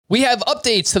We have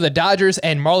updates to the Dodgers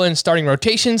and Marlins starting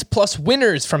rotations, plus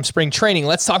winners from spring training.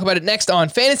 Let's talk about it next on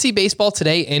Fantasy Baseball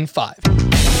Today in 5.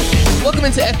 Welcome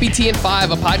into FBT in 5,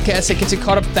 a podcast that gets you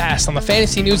caught up fast on the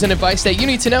fantasy news and advice that you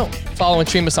need to know. Follow and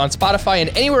stream us on Spotify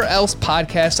and anywhere else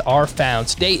podcasts are found.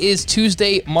 Today is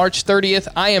Tuesday, March 30th.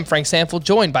 I am Frank Sanford,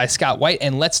 joined by Scott White,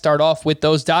 and let's start off with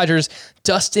those Dodgers.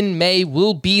 Dustin May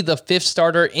will be the fifth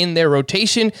starter in their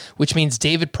rotation, which means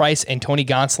David Price and Tony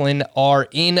Gonsolin are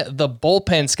in the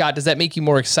bullpen. Scott, does that make you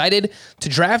more excited to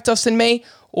draft Dustin May,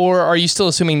 or are you still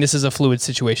assuming this is a fluid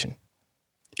situation?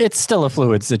 It's still a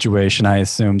fluid situation. I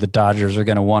assume the Dodgers are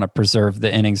going to want to preserve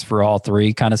the innings for all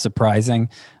three. Kind of surprising.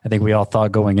 I think we all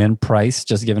thought going in, Price,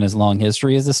 just given his long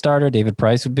history as a starter, David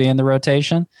Price would be in the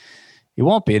rotation. He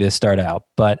won't be to start out,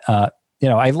 but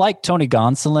I like Tony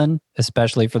Gonsolin,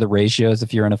 especially for the ratios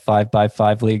if you're in a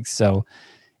 5x5 league. So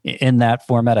in that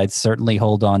format, I'd certainly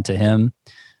hold on to him.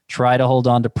 Try to hold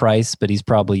on to Price, but he's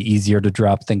probably easier to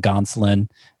drop than Gonsolin.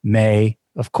 May,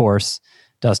 of course.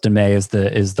 Dustin May is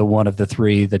the one of the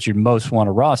three that you'd most want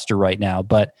to roster right now.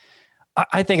 But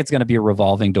I think it's going to be a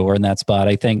revolving door in that spot.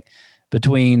 I think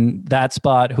between that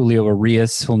spot, Julio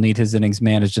Urias will need his innings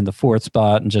managed in the fourth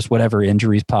spot, and just whatever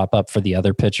injuries pop up for the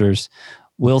other pitchers,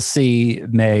 we'll see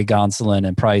May, Gonsolin,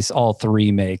 and Price, all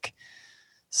three make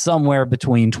somewhere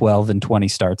between 12 and 20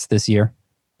 starts this year.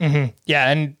 Mm-hmm. Yeah,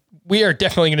 and we are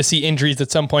definitely going to see injuries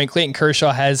at some point. Clayton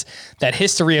Kershaw has that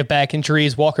history of back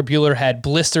injuries. Walker Buehler had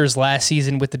blisters last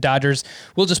season with the Dodgers.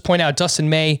 We'll just point out Dustin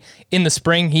May in the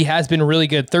spring. He has been really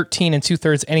good. 13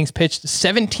 2/3 innings pitched,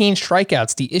 17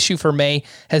 strikeouts. The issue for May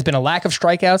has been a lack of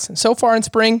strikeouts. And so far in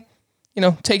spring,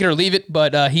 take it or leave it,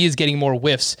 but he is getting more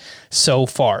whiffs so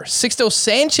far. Sixto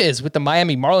Sanchez with the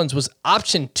Miami Marlins was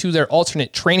optioned to their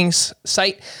alternate training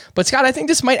site. But Scott, I think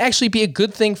this might actually be a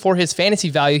good thing for his fantasy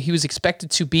value. He was expected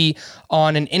to be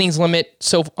on an innings limit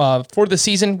for the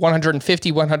season,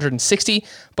 150, 160.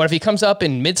 But if he comes up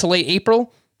in mid to late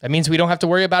April, that means we don't have to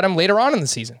worry about him later on in the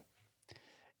season.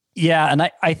 Yeah,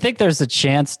 and I think there's a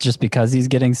chance, just because he's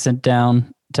getting sent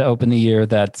down to open the year,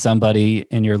 that somebody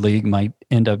in your league might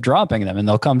end up dropping them, and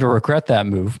they'll come to regret that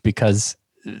move, because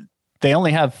they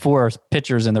only have 4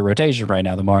 pitchers in the rotation right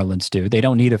now. The Marlins do. They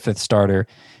don't need a fifth starter.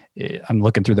 I'm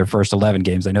looking through their first 11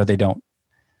 games. I know they don't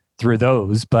through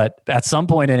those, but at some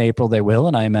point in April they will,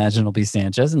 and I imagine it'll be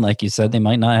Sanchez. And like you said, they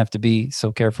might not have to be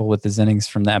so careful with his innings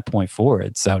from that point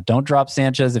forward. So don't drop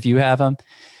Sanchez if you have him.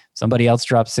 Somebody else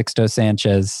drops Sixto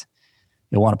Sanchez,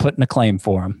 you'll want to put in a claim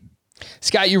for him.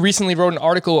 Scott, you recently wrote an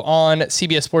article on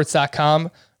CBSSports.com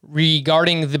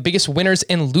regarding the biggest winners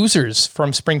and losers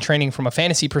from spring training from a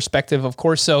fantasy perspective, of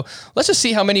course. So let's just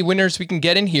see how many winners we can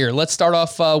get in here. Let's start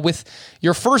off with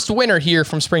your first winner here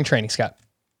from spring training, Scott.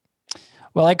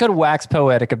 Well, I could wax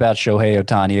poetic about Shohei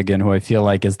Ohtani again, who I feel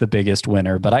like is the biggest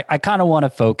winner, but I kind of want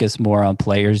to focus more on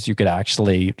players you could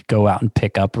actually go out and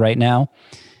pick up right now.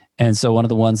 And so one of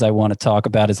the ones I want to talk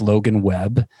about is Logan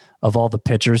Webb. Of all the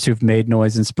pitchers who've made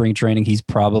noise in spring training, he's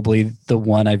probably the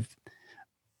one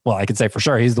I can say for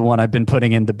sure he's the one I've been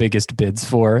putting in the biggest bids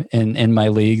for in my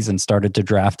leagues, and started to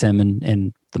draft him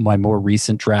in my more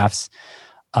recent drafts.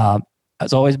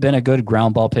 Has always been a good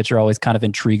ground ball pitcher, always kind of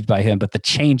intrigued by him, but the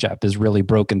changeup has really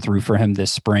broken through for him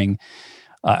this spring.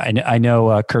 I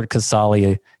know Kurt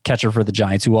Casali, a catcher for the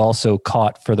Giants, who also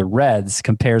caught for the Reds,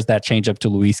 compares that changeup to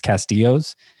Luis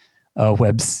Castillo's.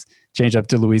 Webb's changeup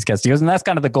to Luis Castillo's, and that's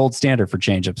kind of the gold standard for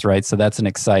changeups, right? So that's an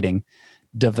exciting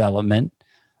development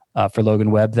for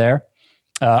Logan Webb there.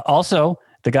 Also,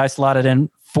 the guy slotted in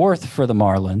fourth for the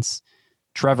Marlins,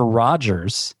 Trevor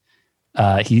Rogers.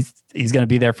 He's going to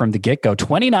be there from the get-go.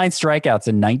 29 strikeouts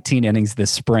in 19 innings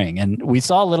this spring, and we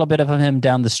saw a little bit of him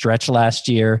down the stretch last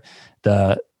year.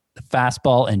 The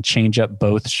fastball and changeup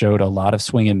both showed a lot of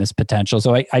swing and miss potential.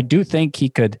 So I do think he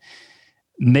could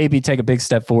maybe take a big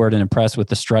step forward and impress with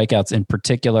the strikeouts in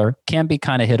particular. Can be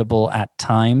kind of hittable at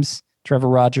times, Trevor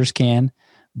Rogers can,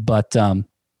 but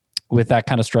with that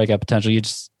kind of strikeout potential,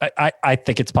 I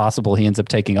think it's possible he ends up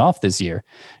taking off this year.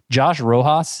 Josh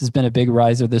Rojas has been a big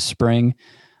riser this spring.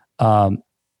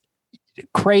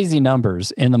 Crazy numbers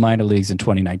in the minor leagues in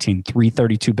 2019,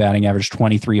 332 batting average,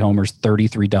 23 homers,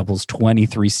 33 doubles,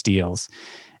 23 steals.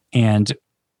 And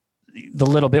the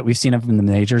little bit we've seen him from the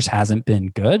majors hasn't been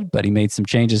good, but he made some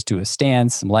changes to his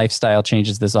stance, some lifestyle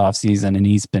changes this offseason, and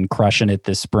he's been crushing it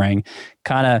this spring.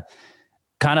 Kind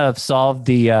of solved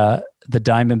the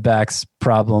Diamondbacks'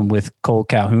 problem with Cole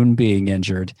Calhoun being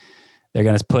injured. They're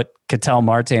going to put Ketel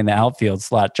Marte in the outfield,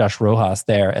 slot Josh Rojas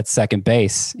there at second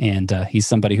base, and he's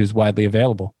somebody who's widely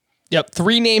available. Yep,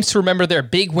 3 names to remember their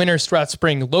big winners throughout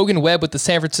spring. Logan Webb with the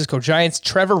San Francisco Giants,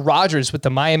 Trevor Rogers with the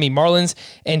Miami Marlins,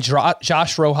 and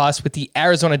Josh Rojas with the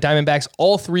Arizona Diamondbacks.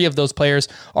 All 3 of those players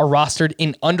are rostered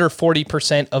in under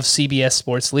 40% of CBS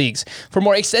sports leagues. For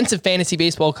more extensive fantasy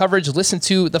baseball coverage, listen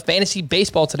to the Fantasy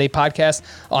Baseball Today podcast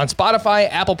on Spotify,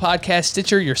 Apple Podcasts,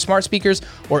 Stitcher, your smart speakers,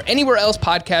 or anywhere else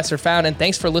podcasts are found. And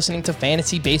thanks for listening to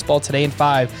Fantasy Baseball Today in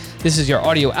 5. This is your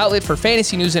audio outlet for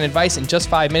fantasy news and advice in just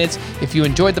 5 minutes. If you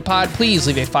enjoyed the pod, please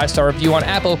leave a 5-star review on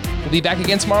Apple. We'll be back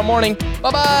again tomorrow morning.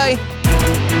 Bye-bye.